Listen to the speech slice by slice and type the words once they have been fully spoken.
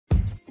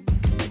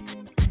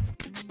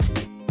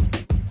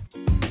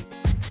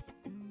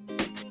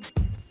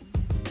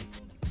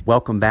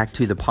Welcome back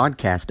to the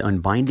podcast,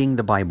 Unbinding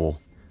the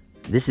Bible.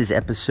 This is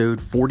episode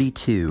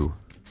 42,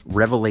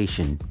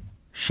 Revelation,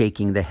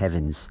 Shaking the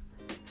Heavens.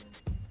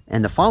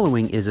 And the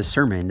following is a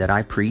sermon that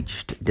I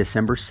preached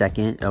December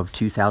 2nd of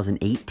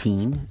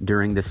 2018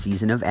 during the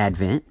season of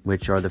Advent,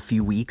 which are the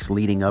few weeks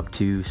leading up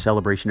to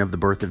celebration of the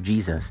birth of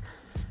Jesus.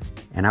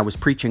 And I was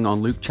preaching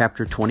on Luke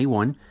chapter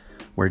 21,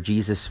 where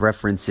Jesus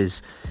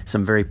references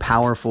some very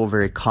powerful,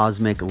 very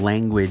cosmic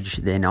language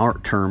that in our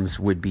terms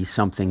would be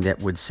something that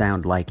would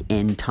sound like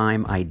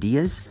end-time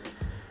ideas.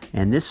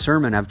 And this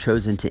sermon I've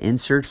chosen to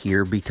insert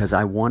here because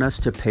I want us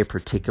to pay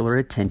particular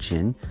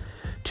attention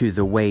to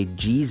the way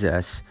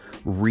Jesus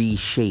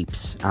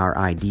reshapes our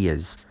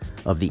ideas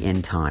of the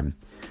end time,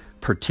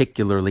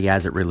 particularly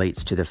as it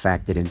relates to the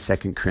fact that in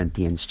 2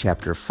 Corinthians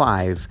chapter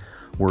 5,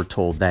 we're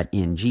told that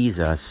in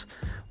Jesus,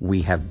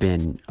 we have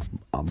been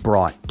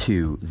brought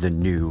to the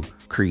new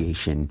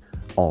creation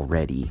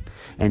already.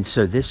 And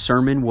so this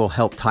sermon will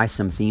help tie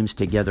some themes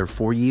together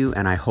for you,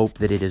 and I hope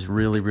that it is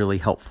really, really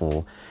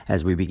helpful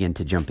as we begin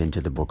to jump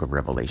into the book of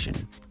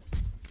Revelation.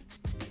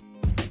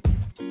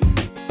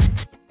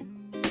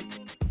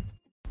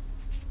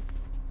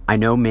 I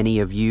know many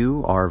of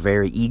you are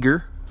very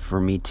eager for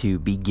me to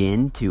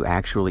begin to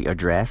actually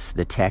address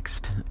the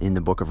text in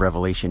the book of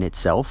Revelation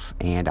itself,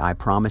 and I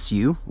promise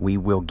you we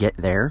will get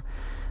there.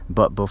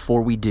 But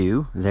before we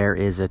do, there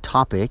is a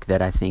topic that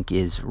I think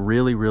is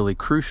really, really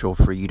crucial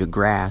for you to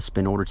grasp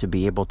in order to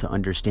be able to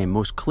understand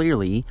most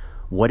clearly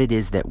what it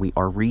is that we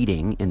are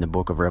reading in the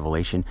book of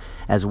Revelation,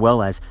 as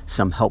well as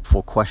some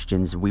helpful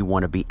questions we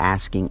want to be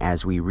asking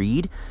as we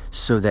read,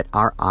 so that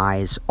our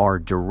eyes are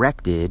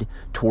directed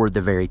toward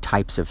the very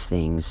types of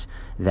things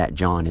that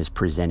John is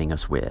presenting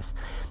us with.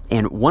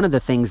 And one of the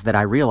things that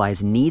I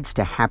realize needs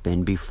to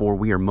happen before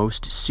we are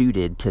most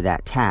suited to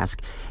that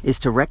task is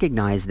to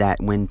recognize that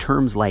when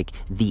terms like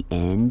the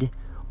end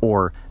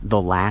or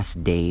the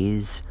last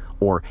days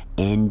or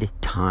end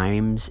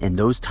times and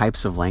those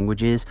types of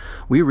languages,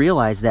 we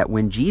realize that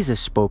when Jesus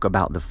spoke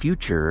about the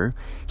future,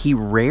 he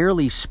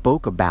rarely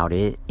spoke about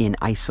it in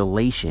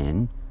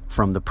isolation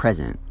from the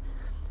present.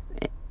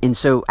 And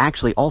so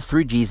actually all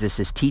through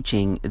Jesus'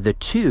 teaching, the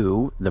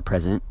two, the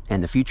present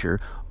and the future,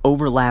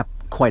 overlap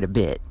quite a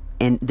bit.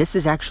 And this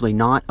is actually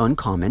not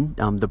uncommon.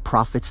 The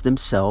prophets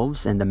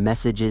themselves and the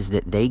messages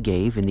that they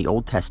gave in the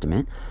Old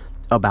Testament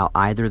about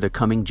either the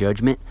coming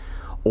judgment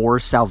or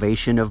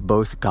salvation of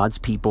both God's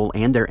people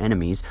and their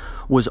enemies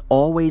was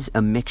always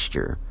a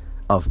mixture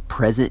of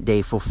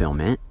present-day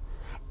fulfillment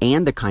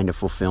and the kind of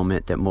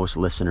fulfillment that most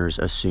listeners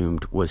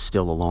assumed was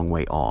still a long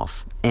way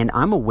off. And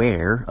I'm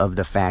aware of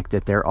the fact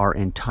that there are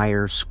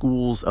entire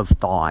schools of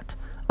thought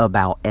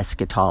about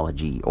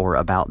eschatology or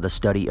about the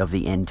study of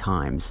the end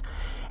times.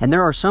 And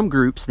there are some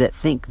groups that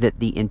think that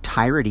the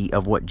entirety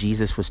of what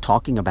Jesus was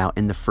talking about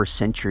in the first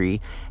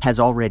century has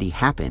already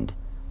happened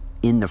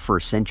in the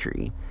first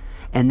century.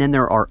 And then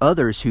there are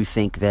others who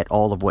think that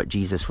all of what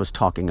Jesus was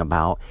talking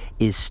about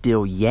is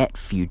still yet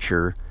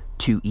future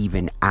to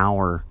even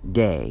our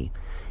day.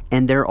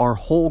 And there are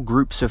whole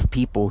groups of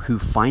people who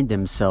find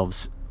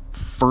themselves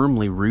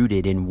firmly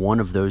rooted in one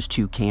of those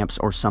two camps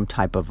or some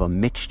type of a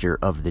mixture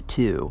of the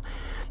two.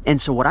 And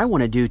so what I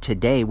want to do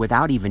today,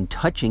 without even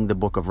touching the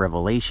book of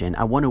Revelation,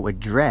 I want to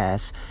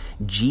address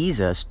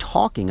Jesus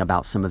talking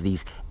about some of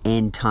these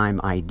end time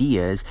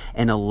ideas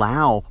and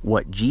allow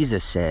what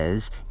Jesus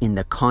says in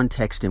the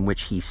context in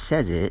which he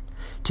says it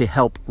to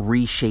help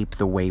reshape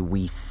the way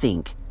we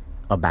think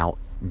about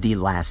the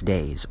last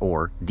days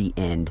or the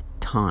end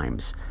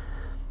times.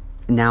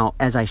 Now,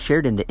 as I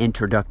shared in the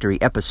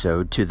introductory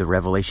episode to the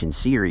Revelation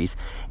series,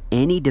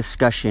 any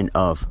discussion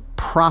of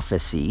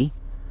prophecy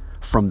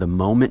from the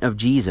moment of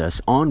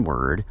Jesus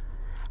onward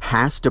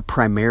has to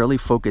primarily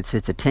focus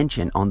its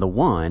attention on the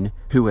one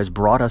who has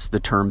brought us the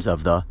terms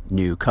of the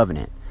new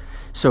covenant.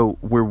 So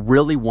we're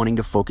really wanting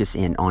to focus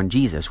in on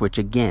Jesus, which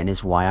again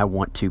is why I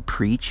want to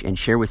preach and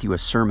share with you a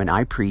sermon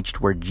I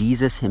preached where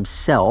Jesus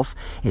himself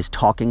is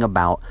talking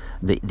about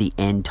the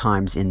end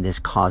times in this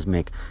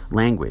cosmic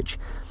language.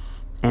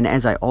 And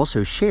as I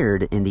also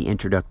shared in the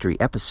introductory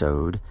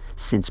episode,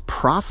 since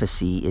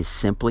prophecy is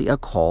simply a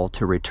call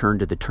to return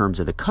to the terms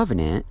of the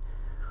covenant,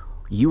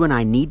 you and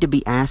I need to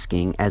be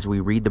asking as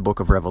we read the book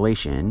of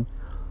Revelation,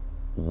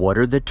 what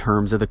are the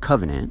terms of the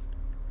covenant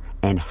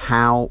and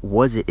how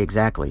was it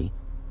exactly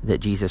that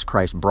Jesus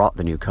Christ brought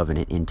the new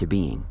covenant into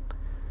being?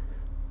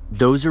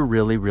 Those are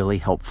really, really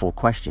helpful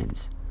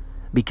questions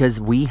because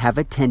we have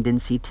a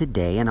tendency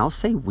today, and I'll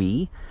say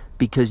we,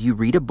 because you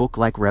read a book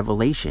like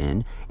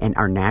Revelation and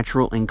our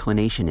natural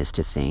inclination is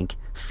to think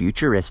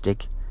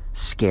futuristic,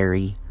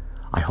 scary,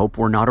 I hope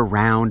we're not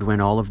around when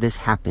all of this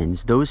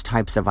happens. Those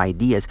types of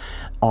ideas,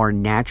 our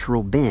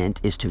natural bent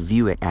is to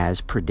view it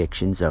as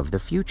predictions of the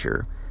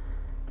future.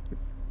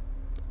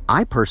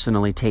 I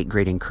personally take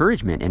great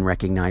encouragement in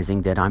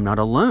recognizing that I'm not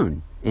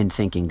alone in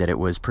thinking that it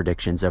was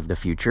predictions of the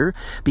future,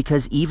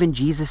 because even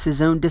Jesus'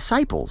 own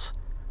disciples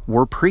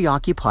were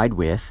preoccupied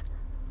with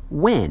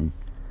when.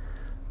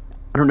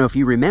 I don't know if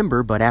you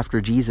remember, but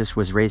after Jesus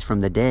was raised from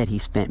the dead, he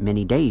spent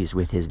many days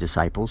with his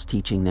disciples,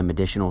 teaching them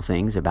additional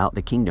things about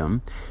the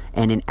kingdom.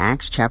 And in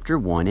Acts chapter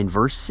 1, in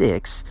verse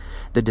 6,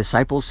 the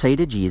disciples say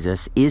to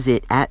Jesus, "Is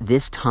it at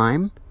this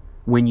time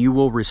when you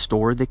will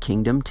restore the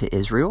kingdom to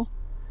Israel?"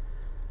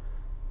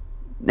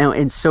 Now,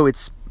 and so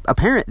it's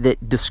apparent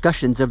that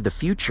discussions of the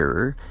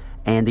future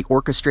and the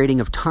orchestrating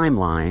of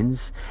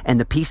timelines and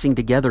the piecing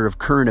together of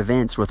current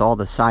events with all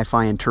the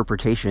sci-fi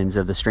interpretations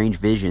of the strange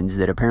visions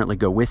that apparently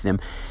go with them,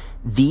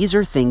 these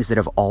are things that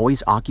have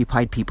always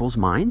occupied people's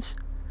minds.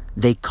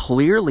 They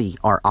clearly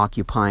are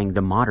occupying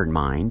the modern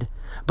mind,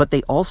 but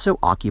they also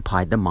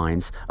occupied the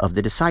minds of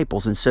the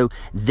disciples. And so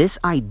this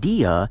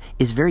idea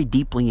is very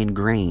deeply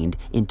ingrained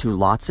into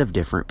lots of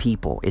different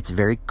people. It's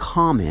very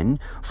common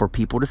for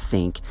people to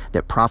think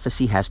that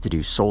prophecy has to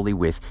do solely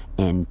with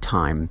end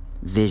time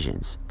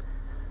visions.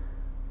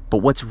 But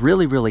what's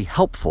really, really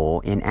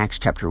helpful in Acts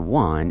chapter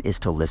 1 is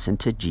to listen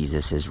to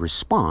Jesus'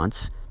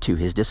 response to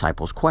his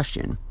disciples'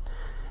 question.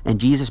 And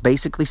Jesus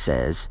basically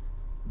says,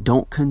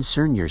 don't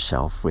concern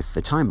yourself with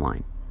the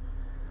timeline.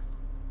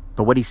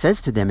 But what he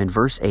says to them in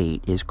verse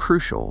 8 is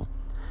crucial.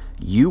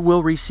 You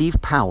will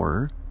receive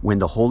power when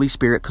the Holy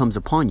Spirit comes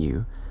upon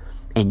you,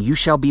 and you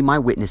shall be my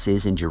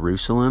witnesses in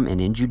Jerusalem and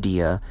in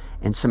Judea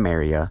and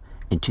Samaria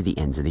and to the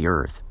ends of the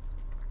earth.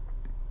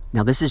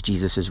 Now this is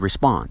Jesus'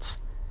 response.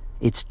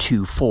 It's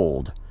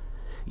twofold.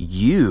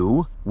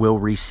 You will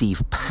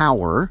receive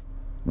power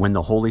when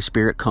the Holy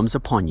Spirit comes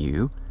upon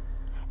you,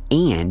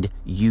 and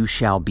you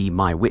shall be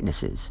my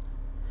witnesses.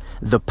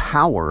 The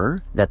power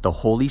that the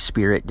Holy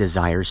Spirit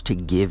desires to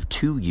give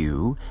to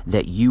you,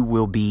 that you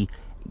will be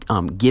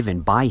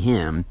given by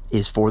him,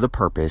 is for the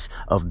purpose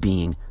of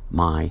being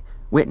my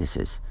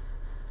witnesses.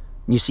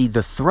 You see,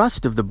 the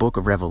thrust of the book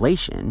of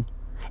Revelation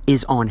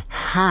is on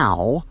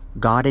how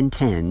God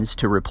intends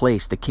to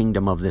replace the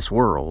kingdom of this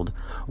world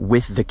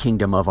with the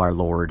kingdom of our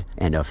Lord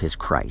and of his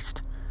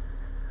Christ.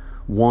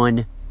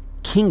 One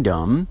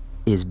kingdom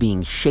is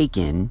being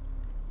shaken,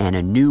 and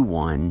a new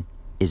one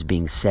is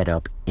being set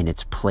up in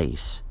its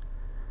place.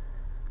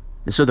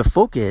 And so the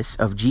focus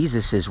of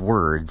Jesus'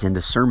 words in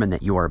the sermon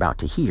that you are about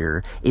to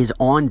hear is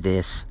on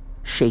this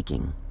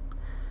shaking.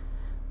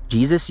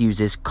 Jesus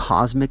uses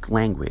cosmic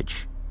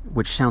language,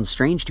 which sounds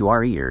strange to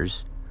our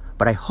ears,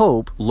 but I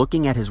hope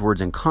looking at his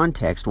words in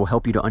context will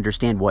help you to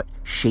understand what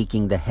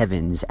shaking the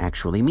heavens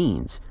actually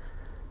means.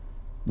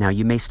 Now,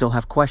 you may still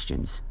have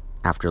questions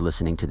after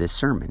listening to this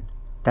sermon.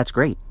 That's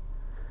great.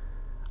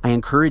 I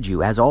encourage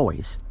you, as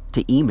always,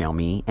 to email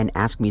me and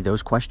ask me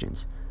those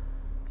questions.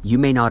 You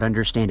may not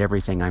understand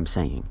everything I'm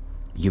saying.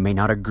 You may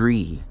not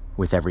agree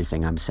with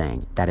everything I'm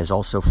saying. That is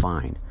also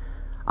fine.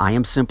 I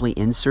am simply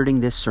inserting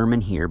this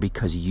sermon here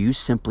because you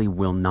simply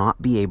will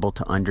not be able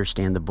to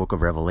understand the book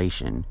of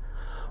Revelation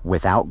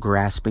without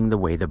grasping the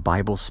way the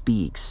Bible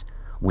speaks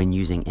when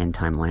using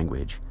end-time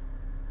language,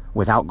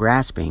 without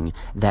grasping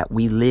that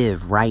we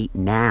live right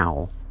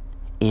now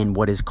in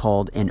what is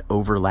called an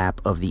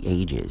overlap of the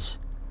ages,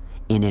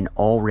 in an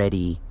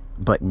already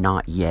but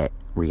not yet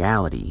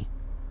reality.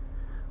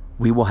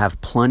 We will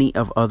have plenty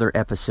of other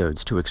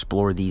episodes to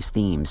explore these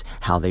themes,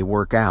 how they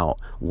work out,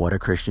 what a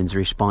Christian's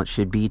response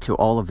should be to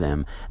all of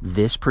them.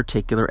 This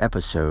particular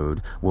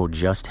episode will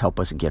just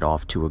help us get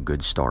off to a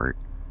good start.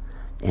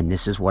 And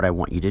this is what I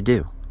want you to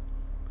do.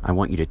 I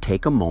want you to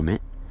take a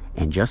moment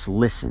and just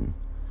listen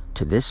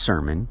to this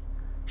sermon,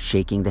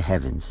 Shaking the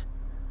Heavens,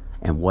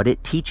 and what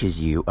it teaches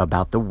you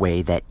about the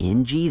way that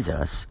in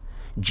Jesus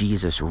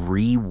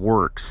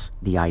reworks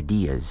the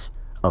ideas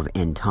of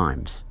end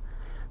times.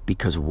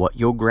 Because what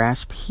you'll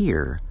grasp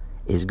here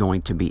is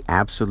going to be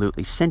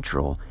absolutely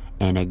central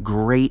and a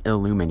great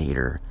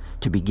illuminator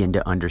to begin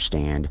to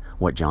understand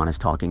what John is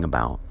talking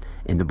about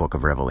in the book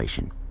of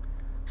Revelation.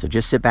 So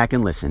just sit back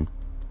and listen.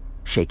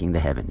 Shaking the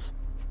Heavens.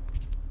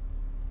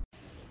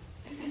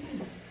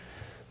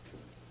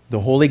 The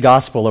Holy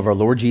Gospel of our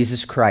Lord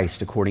Jesus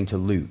Christ according to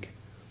Luke.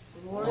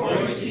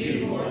 Glory to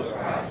you, Lord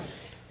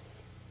Christ.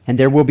 And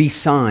there will be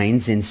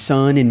signs in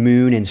sun and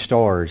moon and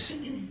stars,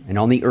 and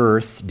on the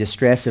earth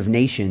distress of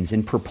nations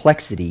and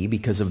perplexity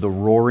because of the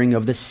roaring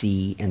of the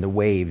sea and the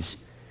waves,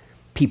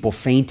 people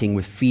fainting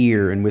with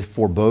fear and with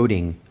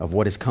foreboding of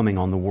what is coming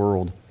on the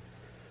world.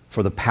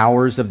 For the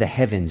powers of the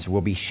heavens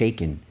will be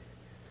shaken.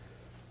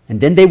 And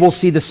then they will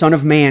see the Son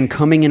of Man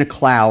coming in a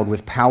cloud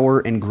with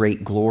power and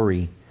great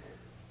glory.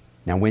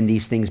 Now when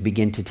these things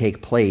begin to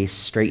take place,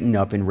 straighten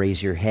up and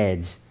raise your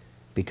heads,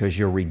 because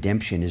your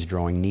redemption is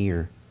drawing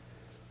near.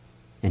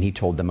 And he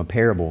told them a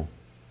parable.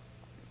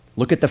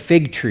 Look at the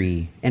fig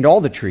tree and all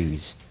the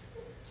trees.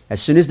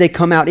 As soon as they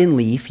come out in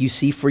leaf, you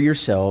see for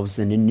yourselves,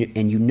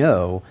 and you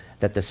know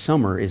that the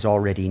summer is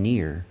already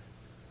near.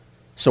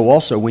 So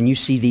also, when you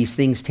see these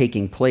things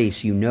taking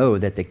place, you know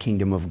that the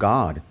kingdom of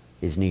God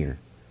is near.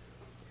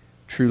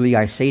 Truly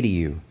I say to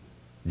you,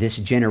 this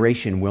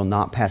generation will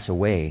not pass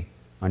away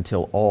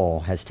until all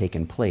has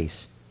taken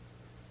place.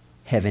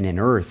 Heaven and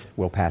earth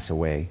will pass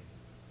away,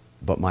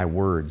 but my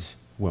words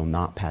will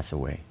not pass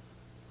away.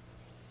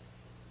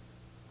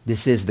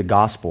 This is the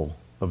gospel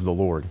of the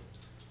Lord.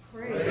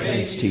 Praise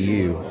Praise to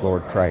you,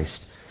 Lord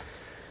Christ.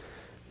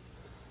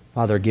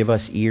 Father, give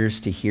us ears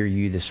to hear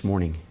you this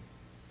morning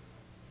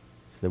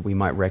so that we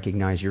might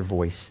recognize your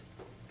voice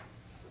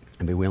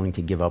and be willing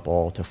to give up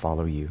all to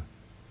follow you.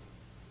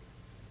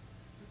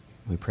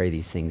 We pray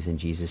these things in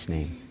Jesus'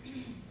 name.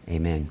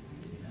 Amen.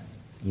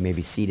 You may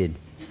be seated.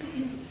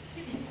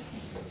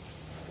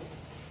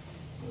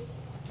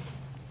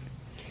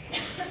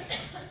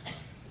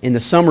 In the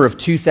summer of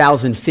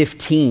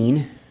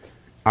 2015,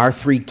 our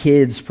three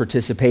kids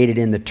participated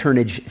in the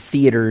Turnage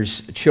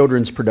Theater's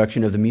children's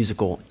production of the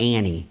musical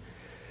Annie,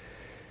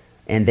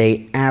 and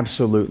they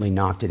absolutely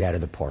knocked it out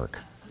of the park.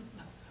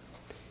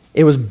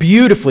 It was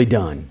beautifully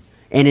done,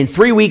 and in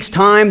 3 weeks'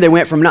 time, they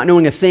went from not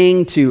knowing a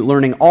thing to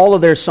learning all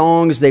of their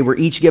songs. They were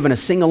each given a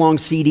sing-along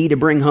CD to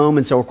bring home,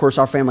 and so, of course,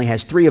 our family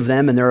has three of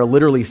them, and there are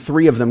literally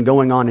three of them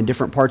going on in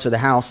different parts of the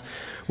house,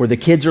 where the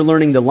kids are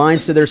learning the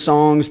lines to their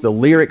songs, the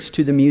lyrics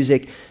to the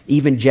music.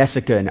 Even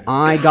Jessica and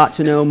I got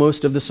to know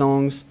most of the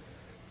songs.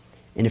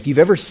 And if you've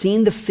ever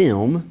seen the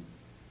film,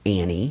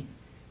 Annie,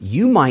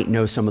 you might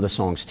know some of the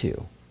songs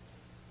too.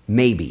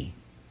 Maybe.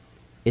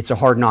 It's a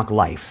Hard Knock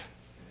Life,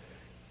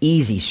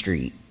 Easy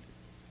Street,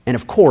 and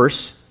of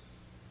course,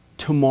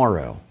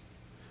 Tomorrow.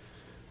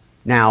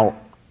 Now,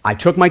 I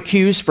took my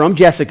cues from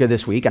Jessica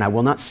this week, and I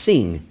will not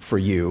sing for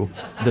you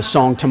the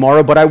song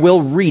Tomorrow, but I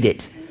will read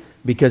it,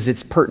 because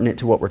it's pertinent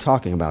to what we're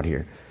talking about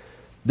here.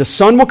 The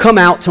sun will come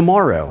out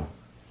tomorrow.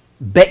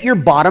 Bet your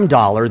bottom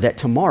dollar that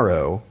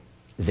tomorrow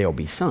there'll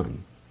be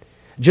sun.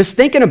 Just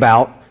thinking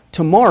about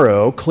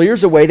tomorrow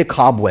clears away the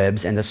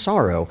cobwebs and the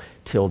sorrow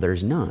till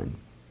there's none.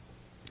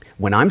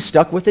 When I'm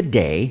stuck with a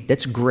day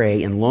that's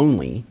gray and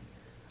lonely,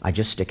 I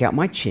just stick out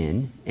my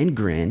chin and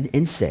grin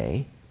and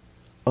say,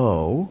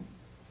 oh,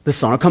 the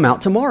sun will come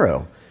out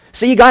tomorrow.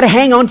 So you got to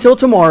hang on till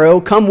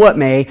tomorrow, come what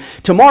may.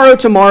 Tomorrow,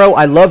 tomorrow,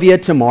 I love you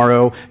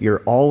tomorrow.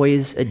 You're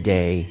always a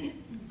day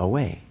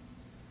away.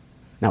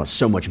 Now, it's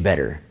so much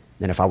better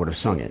than if I would have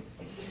sung it.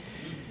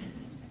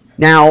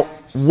 Now,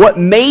 what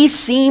may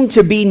seem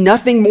to be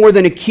nothing more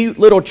than a cute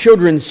little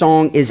children's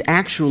song is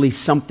actually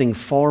something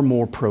far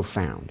more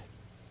profound.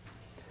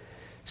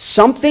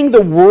 Something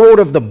the world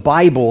of the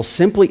Bible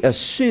simply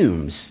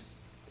assumes,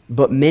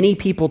 but many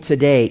people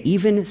today,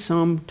 even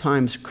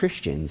sometimes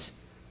Christians,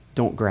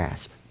 don't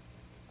grasp.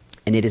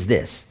 And it is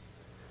this: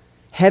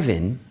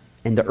 heaven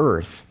and the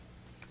earth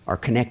are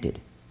connected.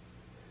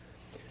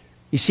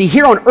 You see,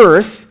 here on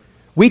earth,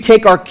 we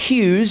take our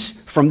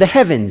cues from the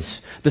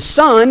heavens. The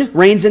sun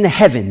reigns in the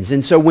heavens,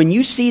 and so when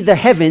you see the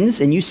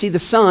heavens and you see the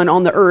sun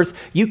on the earth,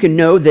 you can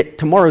know that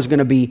tomorrow is going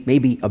to be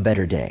maybe a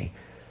better day.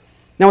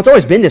 Now, it's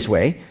always been this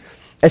way.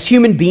 As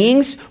human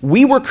beings,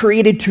 we were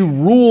created to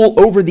rule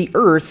over the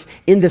earth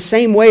in the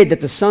same way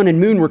that the sun and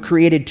moon were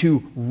created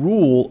to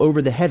rule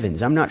over the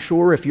heavens. I'm not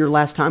sure if your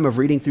last time of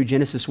reading through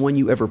Genesis 1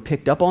 you ever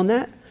picked up on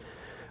that,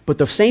 but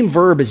the same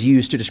verb is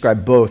used to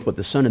describe both what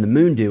the sun and the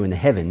moon do in the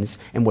heavens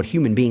and what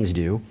human beings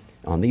do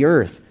on the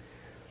earth.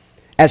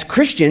 As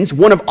Christians,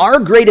 one of our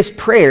greatest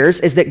prayers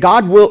is that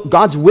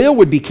God's will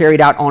would be carried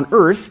out on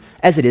earth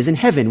as it is in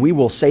heaven. We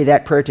will say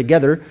that prayer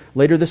together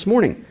later this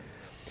morning.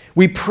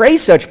 We pray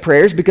such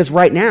prayers because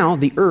right now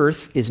the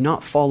earth is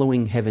not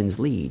following heaven's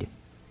lead.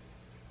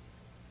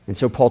 And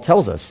so Paul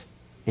tells us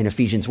in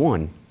Ephesians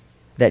 1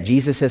 that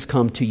Jesus has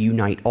come to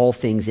unite all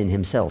things in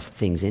himself,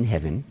 things in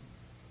heaven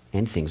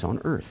and things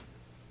on earth.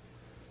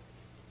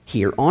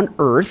 Here on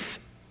earth,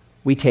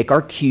 we take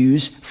our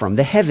cues from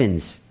the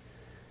heavens.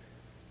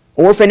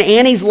 Orphan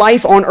Annie's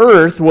life on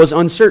earth was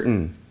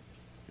uncertain,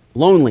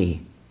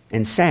 lonely,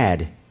 and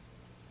sad.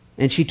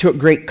 And she took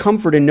great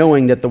comfort in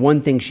knowing that the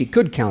one thing she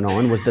could count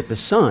on was that the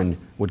sun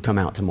would come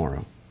out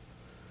tomorrow.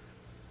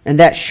 And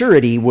that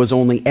surety was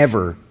only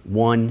ever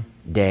one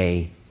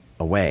day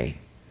away.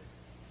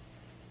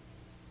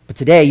 But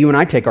today, you and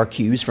I take our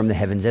cues from the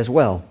heavens as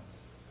well.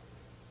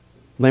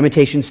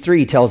 Lamentations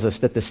 3 tells us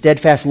that the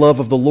steadfast love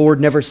of the Lord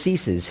never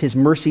ceases. His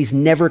mercies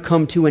never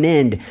come to an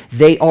end.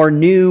 They are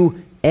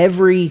new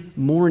every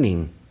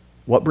morning.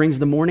 What brings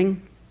the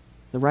morning?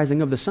 The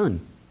rising of the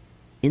sun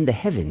in the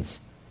heavens.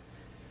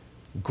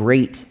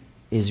 Great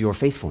is your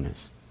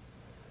faithfulness.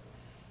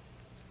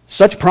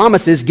 Such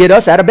promises get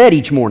us out of bed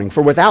each morning,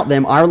 for without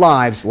them, our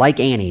lives, like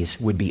Annie's,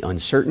 would be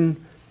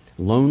uncertain,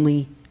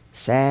 lonely,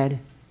 sad,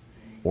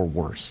 or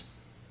worse.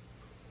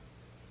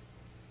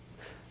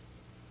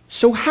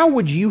 So how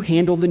would you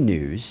handle the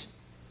news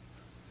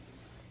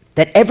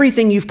that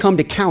everything you've come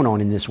to count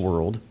on in this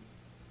world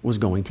was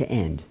going to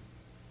end?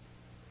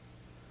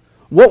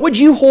 What would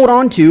you hold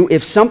on to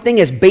if something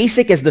as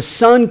basic as the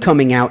sun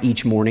coming out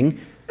each morning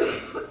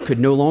could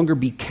no longer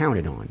be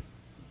counted on?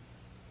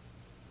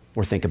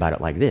 Or think about it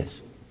like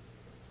this.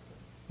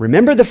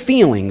 Remember the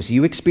feelings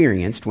you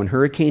experienced when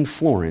Hurricane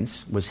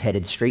Florence was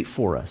headed straight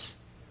for us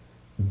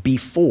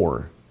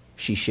before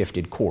she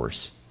shifted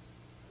course.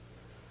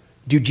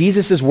 Do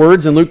Jesus'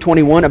 words in Luke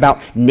 21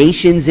 about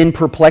nations in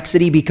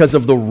perplexity because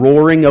of the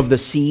roaring of the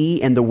sea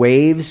and the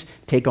waves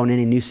take on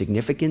any new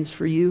significance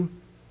for you?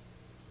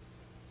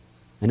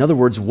 In other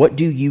words, what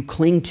do you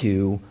cling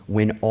to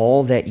when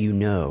all that you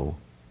know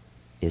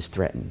is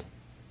threatened.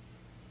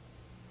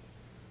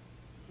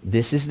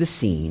 This is the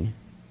scene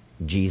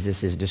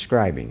Jesus is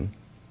describing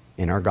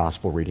in our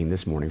gospel reading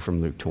this morning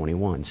from Luke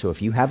 21. So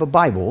if you have a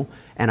Bible,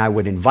 and I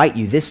would invite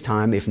you this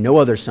time, if no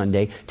other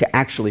Sunday, to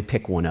actually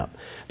pick one up,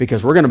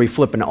 because we're going to be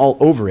flipping all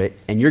over it,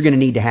 and you're going to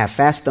need to have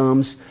fast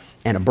thumbs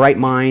and a bright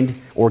mind,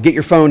 or get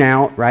your phone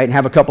out, right, and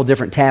have a couple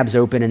different tabs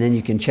open, and then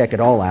you can check it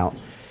all out.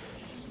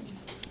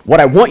 What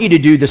I want you to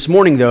do this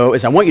morning, though,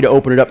 is I want you to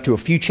open it up to a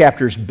few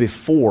chapters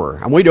before.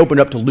 I want you to open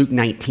it up to Luke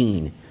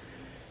 19.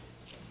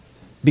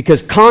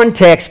 Because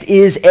context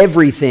is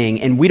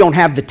everything, and we don't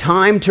have the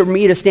time for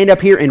me to stand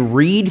up here and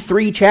read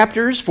 3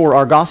 chapters for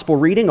our gospel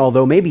reading,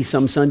 although maybe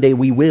some Sunday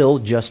we will,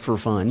 just for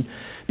fun,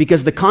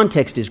 because the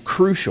context is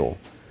crucial.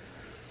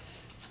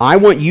 I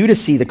want you to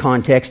see the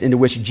context into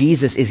which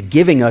Jesus is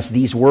giving us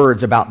these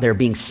words about there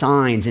being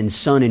signs in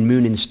sun and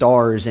moon and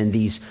stars and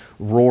these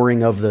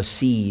roaring of the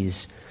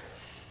seas.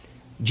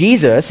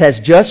 Jesus has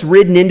just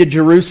ridden into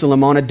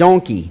Jerusalem on a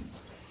donkey,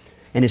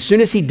 and as soon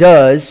as he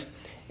does,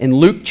 in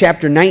Luke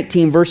chapter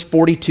 19, verse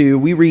 42,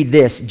 we read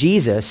this: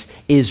 Jesus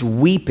is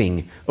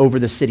weeping over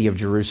the city of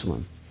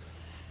Jerusalem.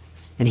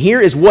 And here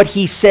is what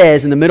he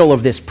says in the middle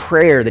of this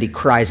prayer that he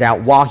cries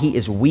out while he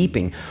is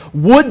weeping.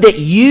 Would that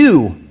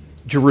you,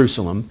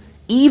 Jerusalem,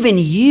 even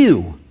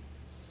you,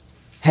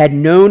 had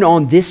known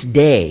on this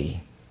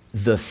day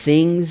the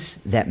things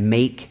that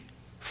make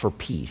for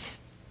peace.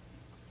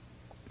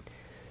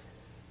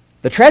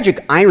 The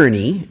tragic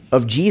irony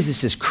of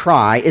Jesus'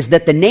 cry is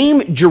that the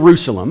name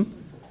Jerusalem,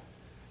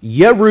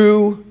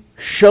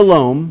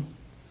 Yerushalom,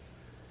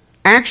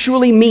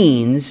 actually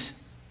means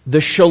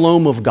the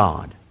shalom of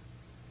God.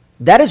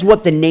 That is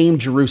what the name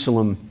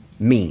Jerusalem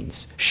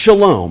means.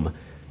 Shalom.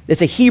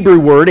 It's a Hebrew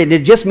word, and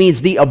it just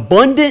means the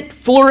abundant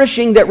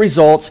flourishing that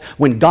results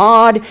when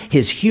God,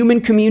 his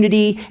human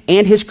community,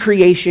 and his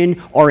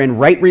creation are in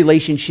right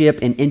relationship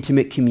and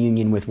intimate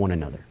communion with one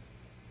another.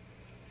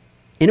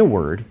 In a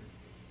word,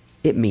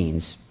 it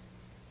means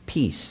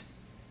peace.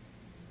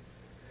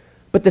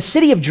 But the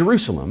city of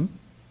Jerusalem,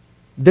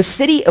 the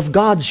city of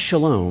God's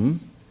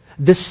shalom,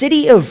 the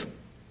city of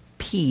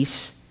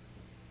peace,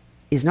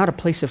 is not a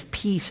place of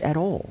peace at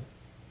all.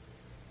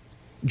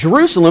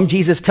 Jerusalem,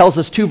 Jesus tells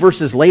us 2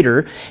 verses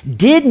later,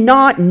 did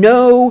not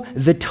know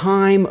the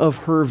time of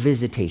her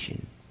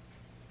visitation.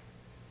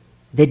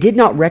 They did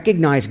not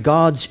recognize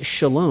God's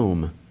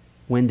shalom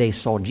when they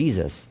saw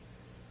Jesus,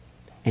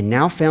 and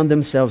now found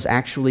themselves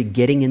actually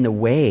getting in the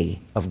way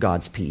of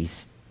God's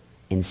peace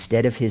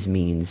instead of his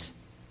means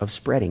of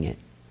spreading it.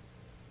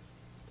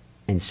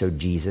 And so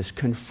Jesus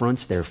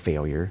confronts their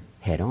failure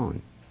head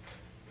on.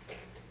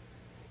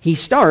 He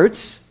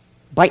starts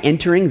by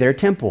entering their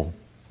temple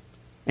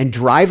and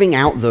driving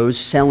out those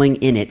selling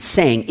in it,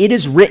 saying, "It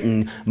is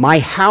written, my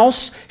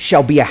house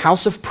shall be a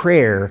house of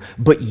prayer,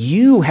 but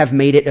you have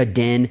made it a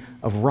den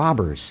of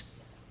robbers."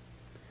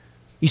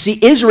 You see,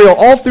 Israel,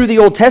 all through the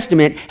Old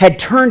Testament, had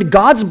turned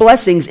God's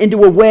blessings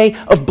into a way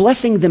of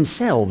blessing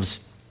themselves.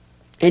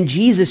 And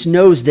Jesus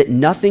knows that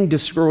nothing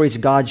destroys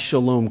God's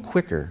shalom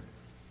quicker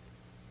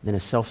than a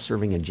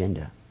self-serving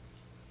agenda.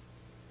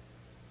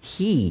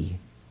 He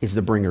is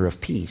the bringer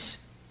of peace,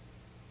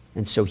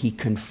 and so he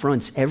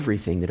confronts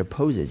everything that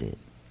opposes it.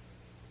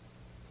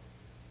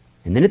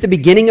 And then at the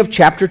beginning of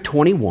chapter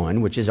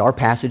 21, which is our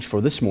passage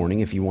for this morning,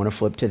 if you want to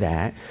flip to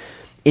that,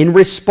 in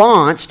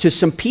response to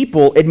some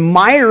people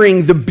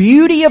admiring the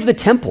beauty of the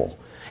temple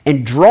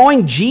and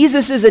drawing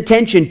Jesus'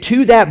 attention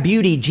to that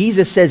beauty,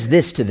 Jesus says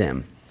this to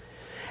them: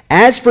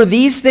 "As for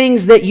these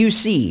things that you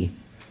see,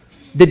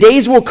 the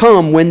days will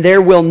come when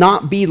there will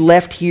not be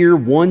left here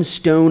one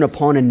stone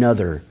upon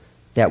another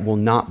that will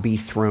not be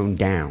thrown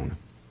down."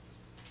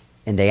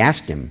 And they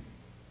asked him,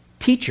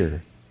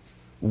 "Teacher,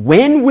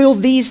 when will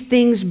these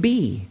things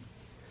be?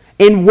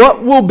 And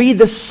what will be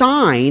the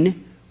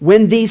sign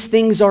when these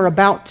things are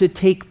about to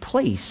take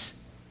place?"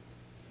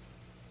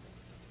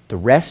 The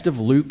rest of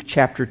Luke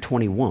chapter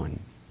 21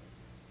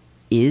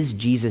 is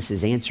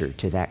Jesus' answer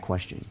to that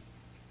question.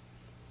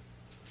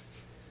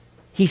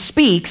 He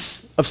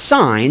speaks of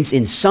signs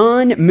in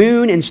sun,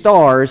 moon, and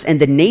stars, and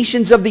the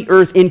nations of the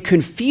earth in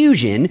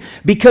confusion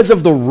because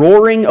of the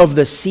roaring of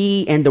the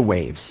sea and the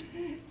waves.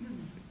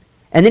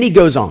 And then he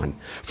goes on,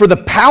 "For the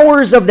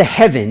powers of the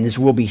heavens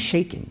will be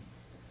shaken.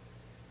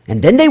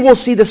 And then they will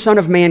see the Son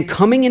of Man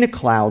coming in a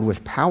cloud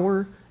with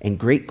power and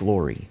great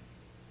glory.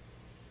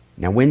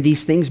 Now when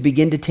these things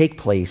begin to take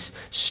place,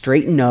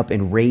 straighten up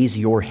and raise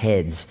your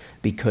heads,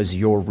 because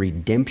your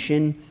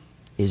redemption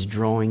is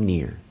drawing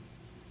near."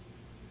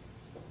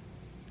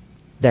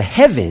 The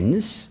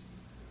heavens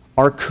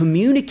are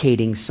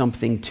communicating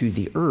something to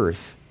the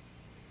earth,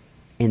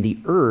 and the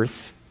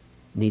earth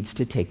needs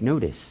to take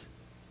notice.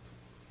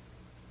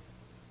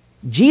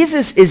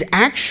 Jesus is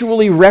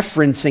actually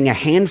referencing a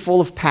handful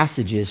of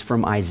passages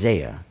from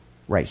Isaiah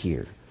right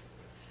here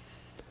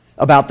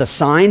about the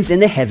signs in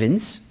the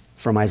heavens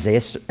from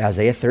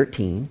Isaiah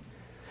 13,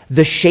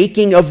 the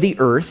shaking of the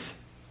earth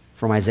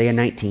from Isaiah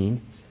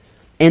 19,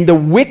 and the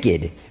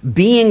wicked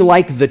being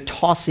like the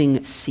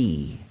tossing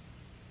sea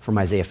from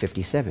Isaiah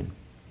 57.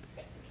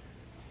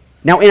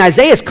 Now, in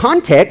Isaiah's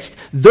context,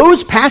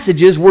 those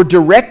passages were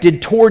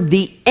directed toward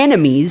the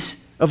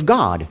enemies of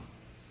God,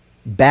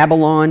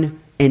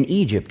 Babylon and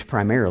Egypt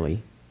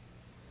primarily.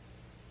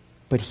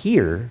 But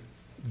here,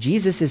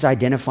 Jesus is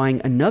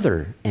identifying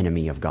another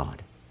enemy of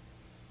God,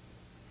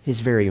 his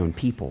very own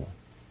people.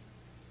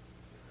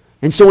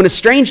 And so in a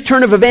strange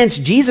turn of events,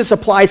 Jesus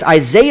applies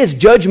Isaiah's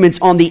judgments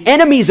on the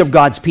enemies of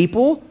God's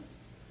people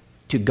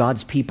to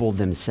God's people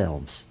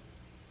themselves.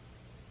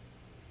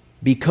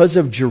 Because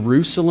of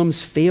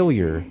Jerusalem's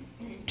failure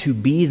to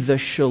be the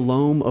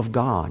shalom of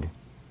God,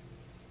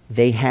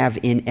 they have,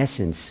 in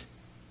essence,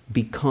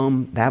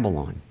 become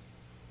Babylon,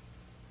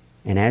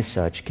 and as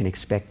such can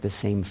expect the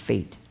same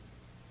fate.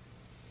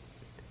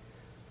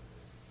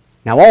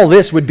 Now, all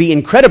this would be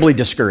incredibly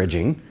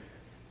discouraging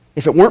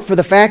if it weren't for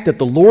the fact that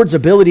the Lord's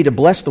ability to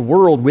bless the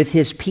world with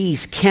his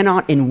peace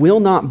cannot and will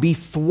not be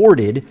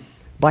thwarted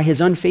by his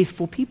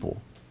unfaithful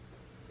people.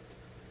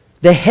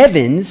 The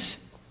heavens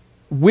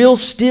will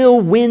still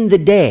win the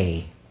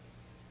day.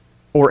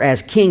 Or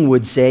as King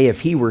would say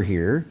if he were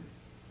here,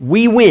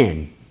 we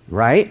win,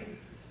 right?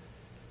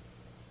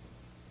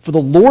 For the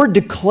Lord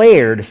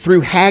declared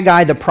through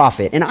Haggai the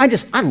prophet, and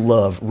I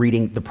love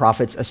reading the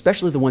prophets,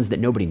 especially the ones that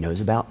nobody knows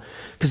about,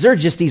 because they're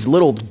just these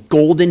little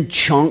golden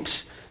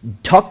chunks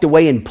tucked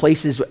away in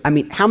places. I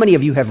mean, how many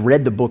of you have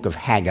read the book of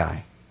Haggai?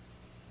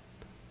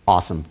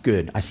 Awesome,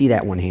 good. I see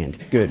that one hand.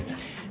 Good.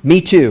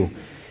 Me too.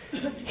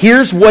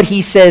 Here's what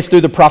he says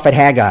through the prophet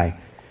Haggai.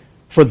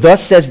 For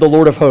thus says the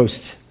Lord of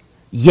hosts,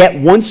 yet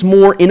once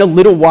more in a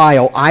little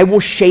while I will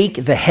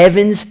shake the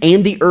heavens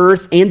and the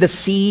earth and the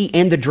sea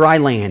and the dry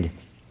land.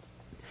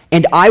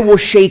 And I will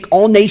shake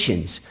all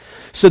nations,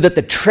 so that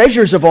the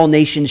treasures of all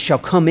nations shall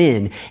come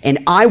in, and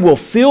I will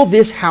fill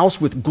this house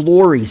with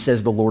glory,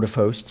 says the Lord of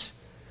hosts.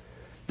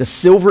 The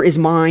silver is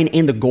mine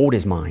and the gold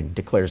is mine,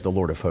 declares the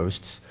Lord of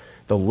hosts.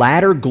 The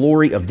latter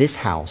glory of this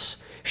house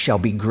shall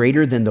be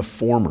greater than the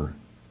former,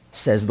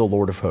 says the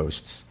Lord of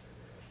hosts.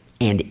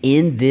 And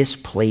in this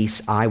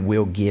place I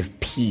will give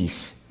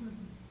peace,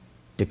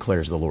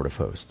 declares the Lord of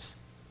hosts.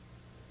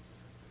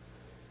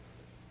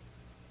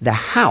 The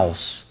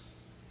house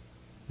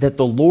that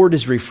the Lord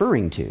is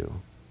referring to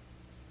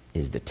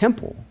is the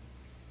temple.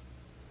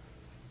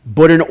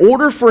 But in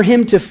order for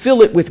him to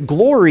fill it with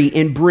glory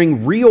and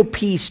bring real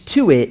peace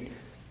to it,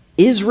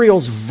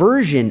 Israel's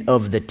version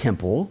of the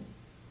temple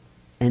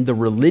and the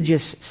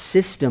religious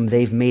system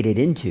they've made it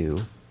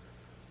into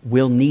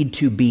will need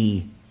to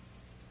be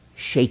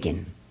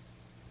shaken.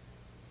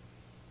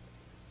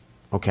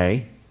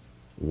 Okay,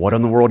 what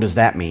in the world does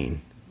that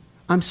mean?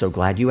 I'm so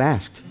glad you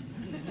asked.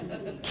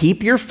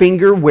 Keep your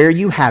finger where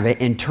you have it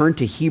and turn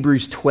to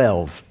Hebrews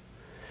 12,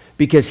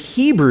 because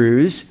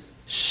Hebrews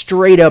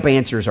straight up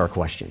answers our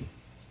question.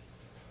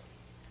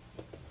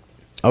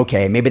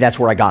 Okay, maybe that's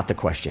where I got the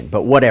question,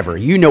 but whatever.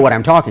 You know what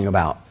I'm talking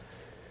about.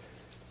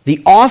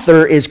 The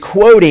author is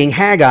quoting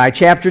Haggai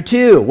chapter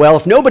 2. Well,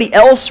 if nobody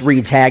else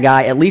reads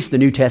Haggai, at least the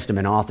New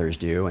Testament authors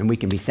do, and we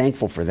can be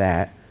thankful for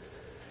that.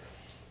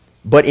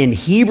 But in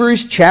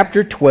Hebrews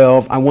chapter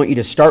 12, I want you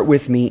to start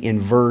with me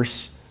in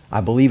I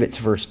believe it's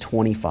verse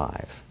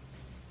 25.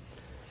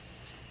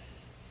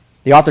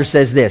 The author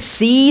says this,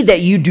 see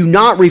that you do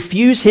not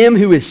refuse him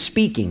who is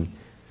speaking.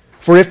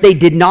 For if they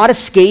did not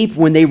escape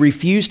when they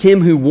refused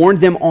him who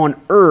warned them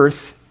on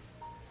earth,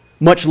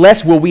 much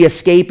less will we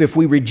escape if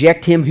we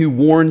reject him who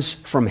warns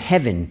from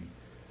heaven.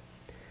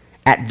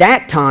 At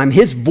that time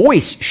his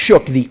voice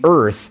shook the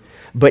earth,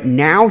 but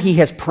now he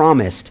has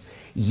promised,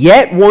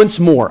 yet once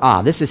more,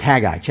 this is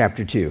Haggai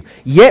chapter 2,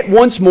 yet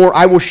once more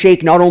I will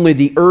shake not only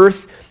the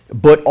earth,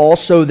 but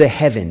also the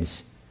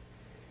heavens.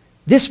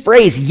 This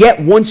phrase, yet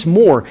once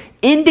more,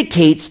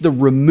 indicates the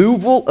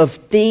removal of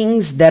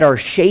things that are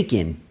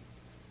shaken.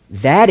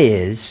 That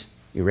is,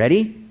 you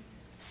ready?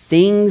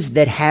 Things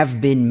that have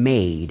been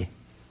made,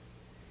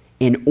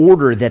 in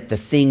order that the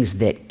things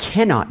that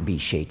cannot be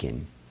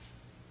shaken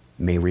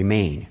may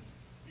remain.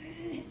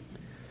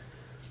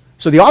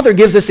 So the author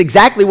gives us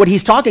exactly what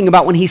he's talking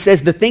about when he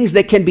says the things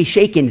that can be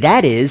shaken,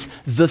 that is,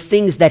 the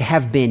things that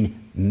have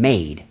been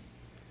made.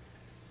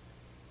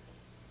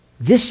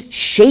 This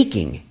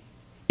shaking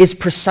is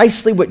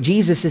precisely what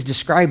Jesus is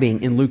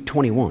describing in Luke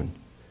 21.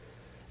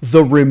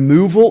 The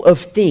removal of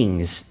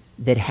things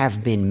that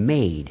have been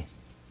made.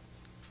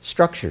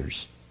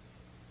 Structures,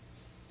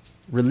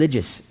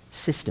 religious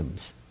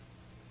systems,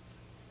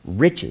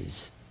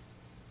 riches,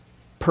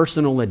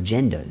 personal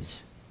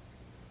agendas,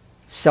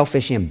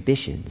 selfish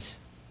ambitions,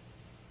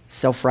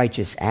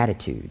 self-righteous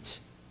attitudes,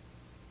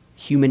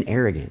 human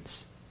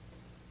arrogance,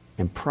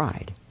 and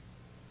pride.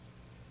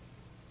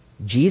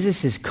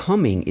 Jesus'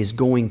 coming is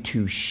going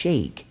to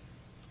shake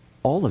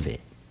all of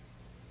it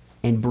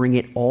and bring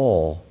it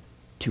all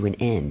to an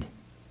end.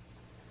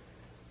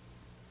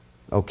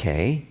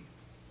 Okay,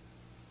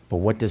 but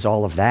what does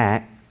all of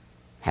that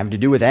have to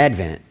do with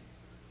Advent?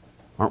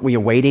 Aren't we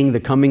awaiting the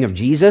coming of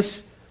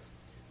Jesus?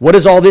 What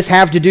does all this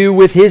have to do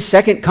with his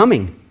second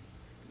coming?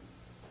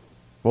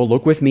 Well,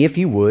 look with me, if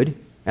you would,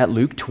 at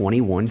Luke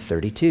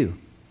 21:32.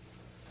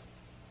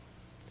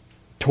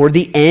 toward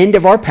the end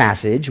of our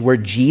passage, where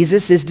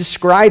Jesus is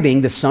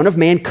describing the Son of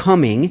Man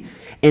coming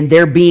and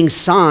there being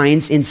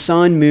signs in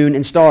sun, moon,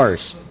 and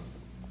stars.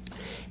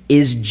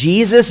 Is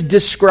Jesus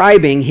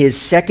describing his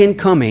second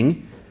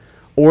coming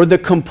or the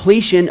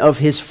completion of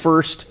his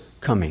first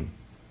coming?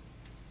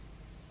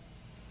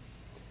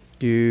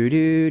 Do,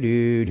 do,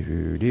 do,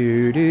 do,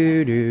 do,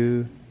 do,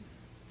 do.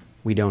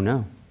 We don't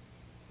know.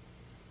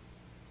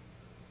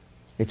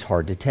 It's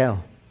hard to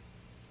tell.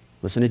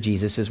 Listen to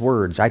Jesus'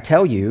 words. I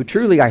tell you,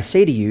 truly I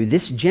say to you,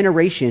 this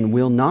generation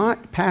will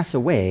not pass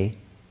away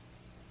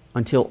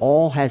until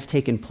all has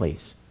taken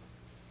place.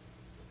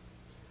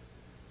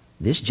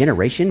 This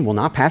generation will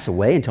not pass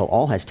away until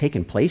all has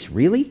taken place?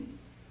 Really?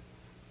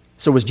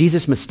 So was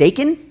Jesus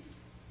mistaken?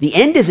 The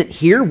end isn't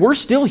here. We're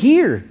still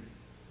here.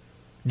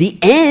 The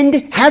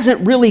end hasn't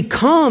really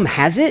come,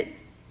 has it?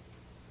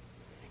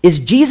 Is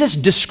Jesus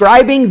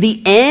describing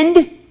the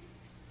end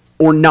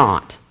or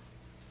not?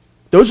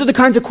 Those are the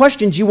kinds of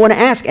questions you want to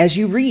ask as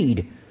you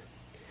read.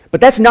 But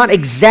that's not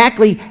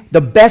exactly the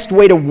best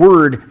way to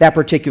word that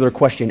particular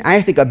question.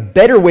 I think a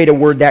better way to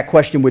word that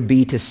question would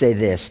be to say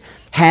this: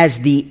 has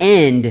the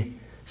end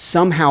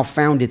somehow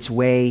found its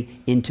way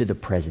into the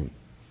present?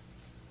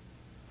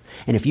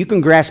 And if you can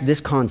grasp this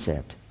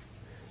concept,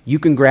 you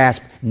can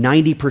grasp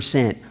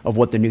 90% of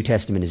what the New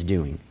Testament is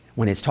doing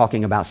when it's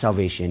talking about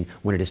salvation,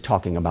 when it is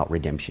talking about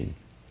redemption.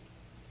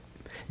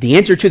 The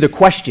answer to the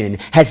question,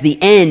 has the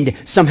end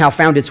somehow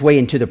found its way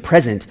into the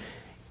present,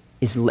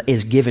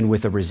 is given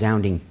with a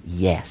resounding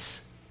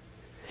yes.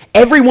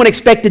 Everyone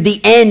expected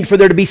the end for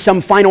there to be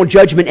some final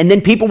judgment, and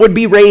then people would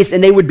be raised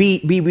and they would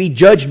be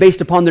judged based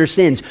upon their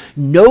sins.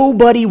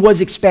 Nobody was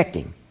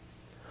expecting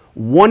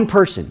one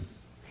person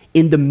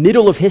in the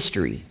middle of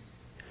history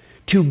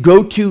to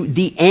go to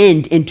the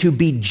end and to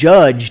be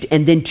judged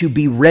and then to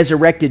be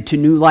resurrected to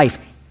new life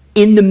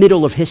in the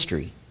middle of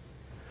history.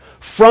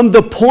 From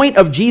the point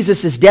of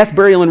Jesus' death,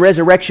 burial, and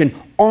resurrection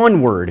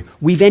onward,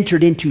 we've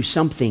entered into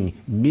something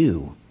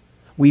new.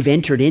 We've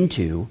entered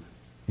into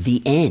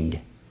the end.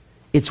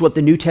 It's what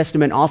the New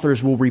Testament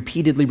authors will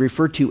repeatedly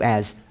refer to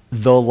as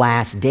the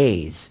last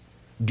days.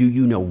 Do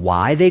you know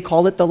why they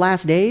call it the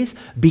last days?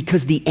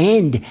 Because the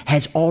end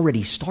has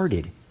already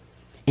started.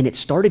 And it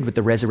started with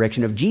the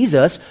resurrection of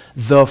Jesus,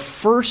 the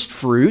first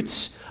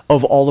fruits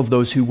of all of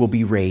those who will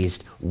be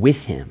raised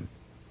with him.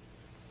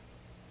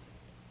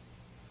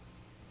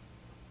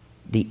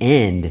 The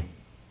end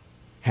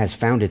has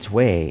found its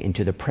way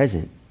into the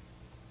present.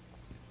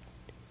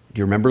 Do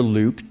you remember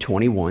Luke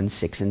 21,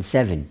 6 and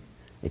 7?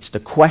 It's the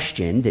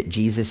question that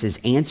Jesus'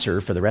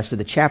 answer for the rest of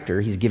the chapter.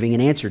 He's giving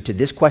an answer to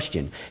this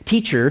question.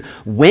 Teacher,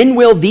 when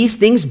will these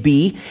things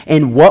be,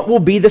 and what will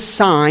be the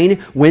sign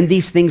when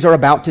these things are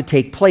about to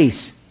take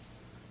place?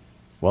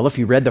 Well, if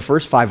you read the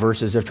first 5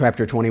 verses of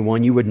chapter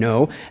 21, you would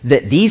know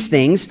that these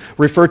things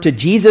refer to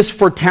Jesus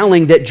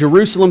foretelling that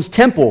Jerusalem's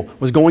temple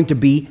was going to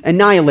be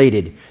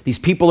annihilated. These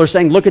people are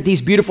saying, look at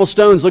these beautiful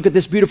stones, look at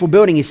this beautiful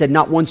building. He said,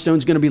 not one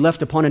stone's going to be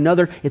left upon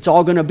another. It's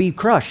all going to be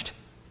crushed.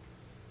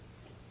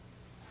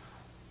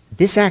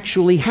 This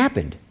actually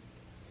happened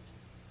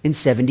in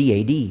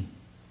 70 AD,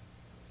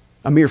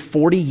 a mere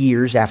 40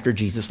 years after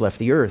Jesus left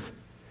the earth.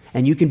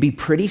 And you can be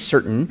pretty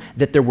certain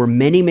that there were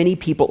many, many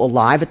people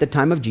alive at the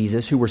time of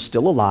Jesus who were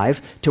still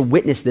alive to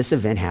witness this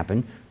event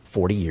happen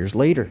 40 years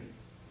later.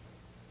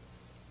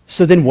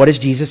 So then what is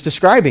Jesus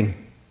describing?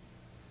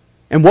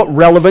 And what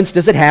relevance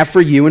does it have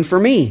for you and for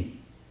me?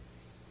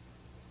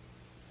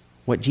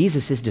 What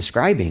Jesus is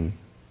describing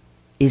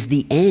is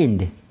the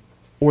end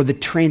or the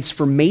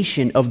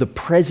transformation of the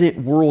present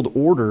world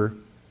order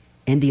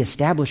and the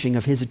establishing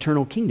of his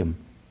eternal kingdom.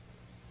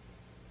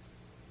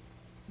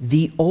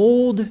 The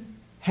old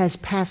has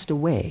passed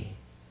away,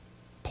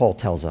 Paul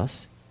tells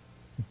us.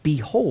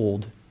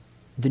 Behold,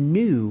 the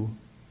new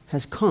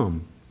has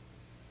come.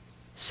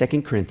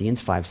 2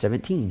 Corinthians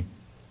 5:17.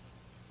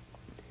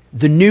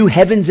 The new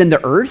heavens and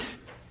the earth,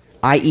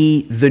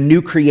 i.e. the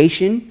new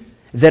creation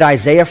that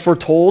Isaiah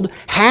foretold,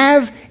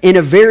 have, in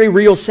a very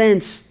real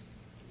sense,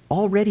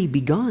 already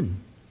begun.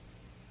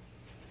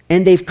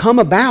 And they've come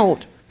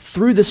about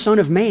through the Son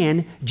of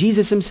Man,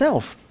 Jesus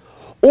himself.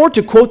 Or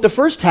to quote the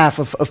first half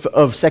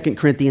of 2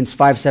 Corinthians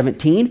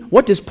 5:17,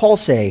 what does Paul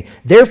say?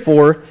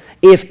 Therefore,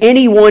 if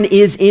anyone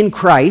is in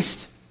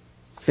Christ,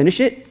 finish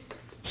it,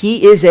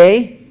 he is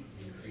a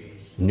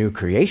new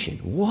creation.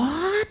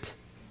 What?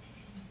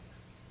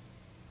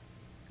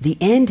 The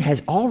end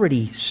has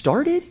already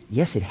started?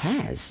 Yes, it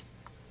has.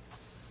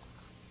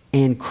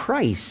 And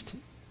Christ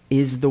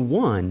is the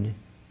one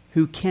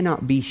who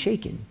cannot be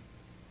shaken.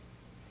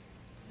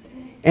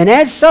 And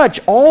as such,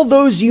 all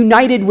those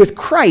united with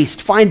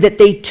Christ find that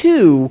they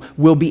too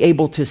will be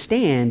able to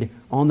stand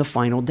on the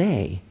final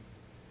day.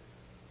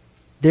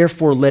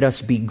 Therefore, let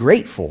us be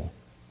grateful,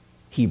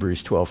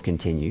 Hebrews 12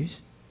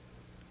 continues,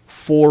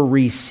 for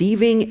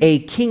receiving a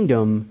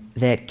kingdom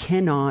that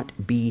cannot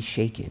be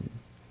shaken.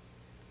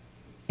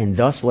 And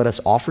thus let us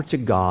offer to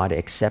God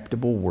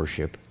acceptable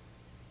worship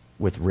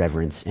with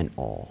reverence and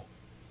awe.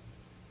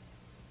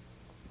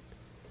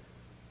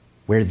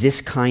 Where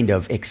this kind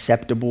of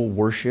acceptable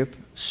worship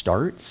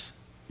starts,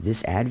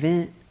 this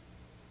Advent,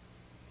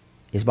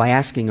 is by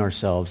asking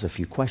ourselves a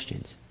few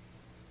questions.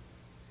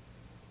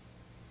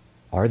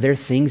 Are there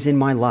things in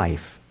my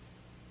life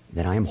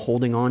that I am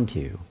holding on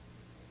to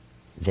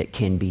that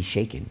can be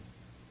shaken?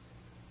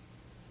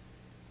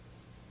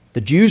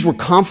 The Jews were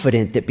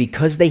confident that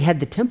because they had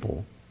the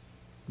temple,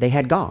 they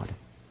had God,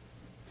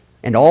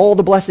 and all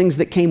the blessings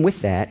that came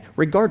with that,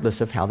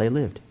 regardless of how they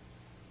lived.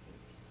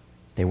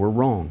 They were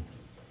wrong.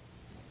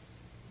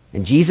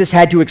 And Jesus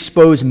had to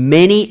expose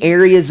many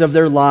areas of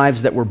their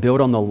lives that were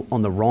built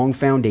on the wrong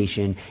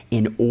foundation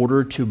in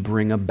order to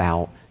bring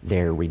about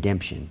their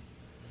redemption.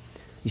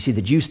 You see,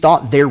 the Jews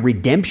thought their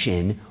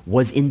redemption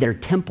was in their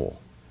temple.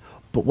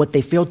 But what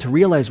they failed to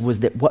realize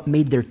was that what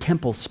made their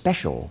temple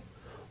special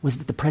was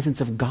that the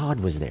presence of God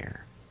was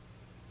there.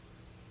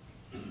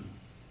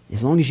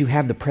 As long as you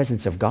have the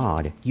presence of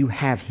God, you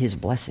have His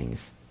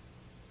blessings.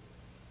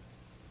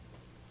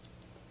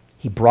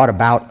 He brought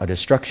about a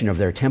destruction of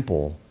their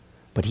temple,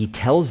 but He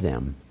tells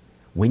them,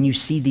 when you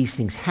see these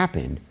things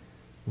happen,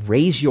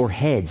 raise your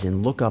heads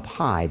and look up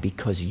high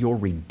because your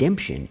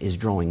redemption is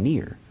drawing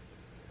near.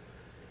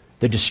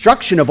 The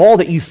destruction of all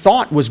that you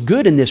thought was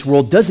good in this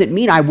world doesn't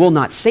mean I will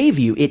not save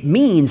you. It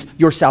means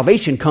your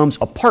salvation comes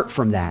apart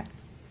from that.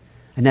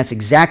 And that's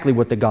exactly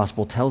what the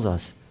gospel tells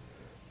us.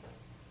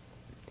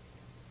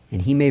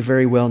 And He may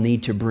very well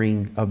need to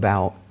bring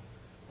about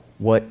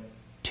what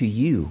to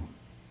you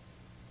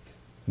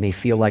may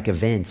feel like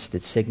events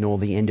that signal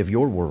the end of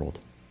your world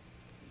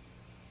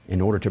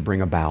in order to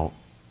bring about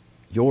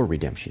your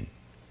redemption.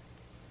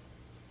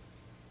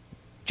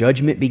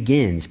 Judgment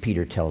begins,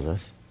 Peter tells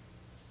us,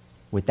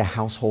 with the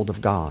household of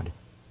God,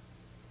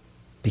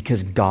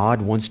 because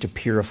God wants to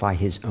purify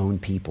His own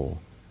people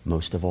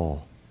most of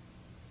all.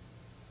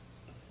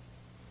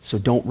 So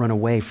don't run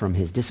away from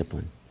His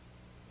discipline.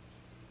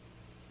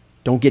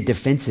 Don't get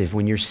defensive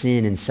when your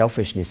sin and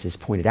selfishness is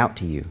pointed out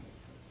to you.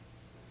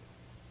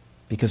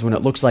 Because when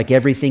it looks like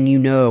everything you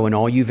know and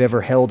all you've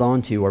ever held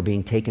on to are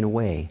being taken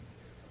away,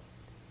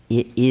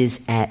 it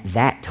is at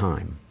that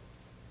time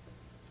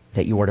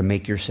that you are to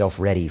make yourself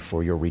ready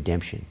for your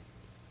redemption.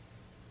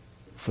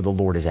 For the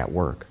Lord is at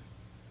work.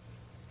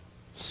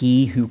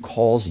 He who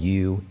calls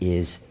you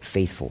is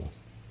faithful.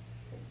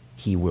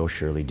 He will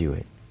surely do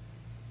it.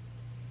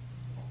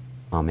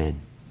 Amen.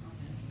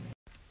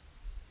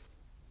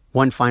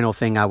 One final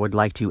thing I would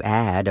like to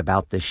add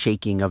about the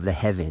shaking of the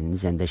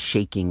heavens and the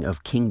shaking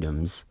of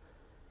kingdoms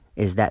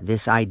is that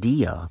this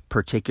idea,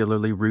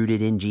 particularly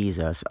rooted in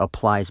Jesus,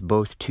 applies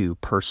both to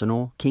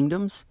personal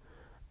kingdoms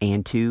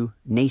and to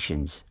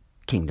nations'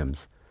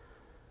 kingdoms.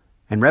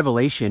 And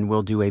Revelation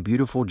will do a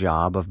beautiful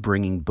job of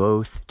bringing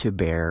both to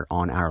bear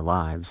on our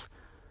lives.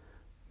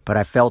 But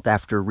I felt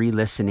after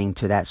re-listening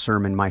to that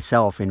sermon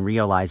myself and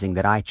realizing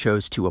that I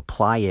chose to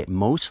apply it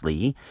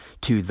mostly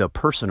to the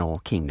personal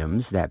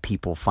kingdoms that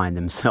people find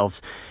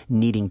themselves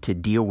needing to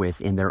deal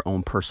with in their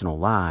own personal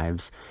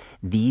lives,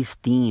 these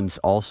themes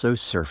also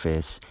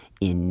surface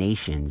in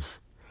nations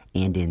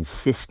and in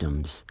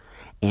systems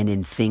and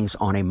in things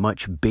on a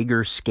much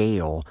bigger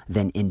scale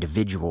than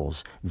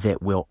individuals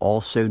that will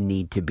also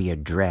need to be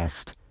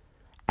addressed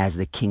as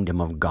the kingdom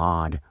of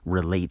God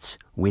relates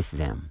with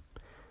them.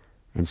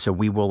 And so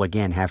we will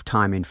again have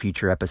time in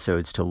future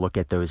episodes to look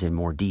at those in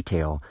more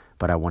detail,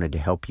 but I wanted to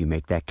help you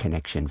make that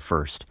connection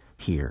first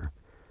here.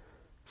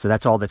 So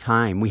that's all the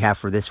time we have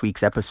for this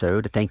week's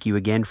episode. Thank you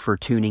again for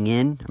tuning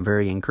in. I'm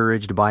very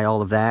encouraged by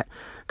all of that.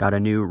 Got a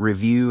new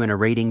review and a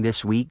rating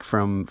this week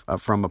from a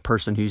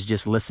person who's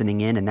just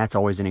listening in, and that's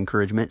always an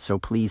encouragement. So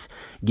please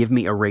give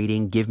me a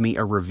rating, give me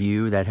a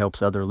review. That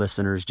helps other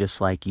listeners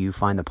just like you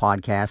find the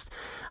podcast.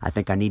 I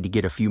think I need to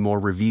get a few more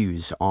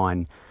reviews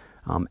on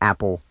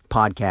Apple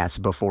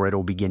Podcasts before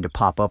it'll begin to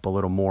pop up a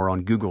little more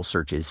on Google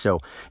searches. So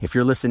if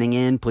you're listening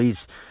in,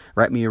 please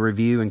write me a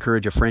review.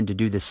 Encourage a friend to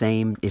do the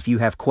same. If you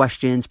have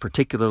questions,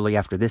 particularly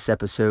after this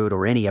episode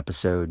or any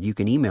episode, you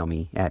can email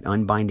me at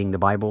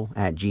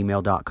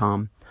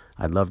unbindingthebible@gmail.com.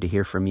 I'd love to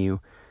hear from you.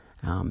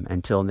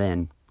 Until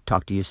then,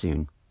 talk to you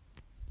soon.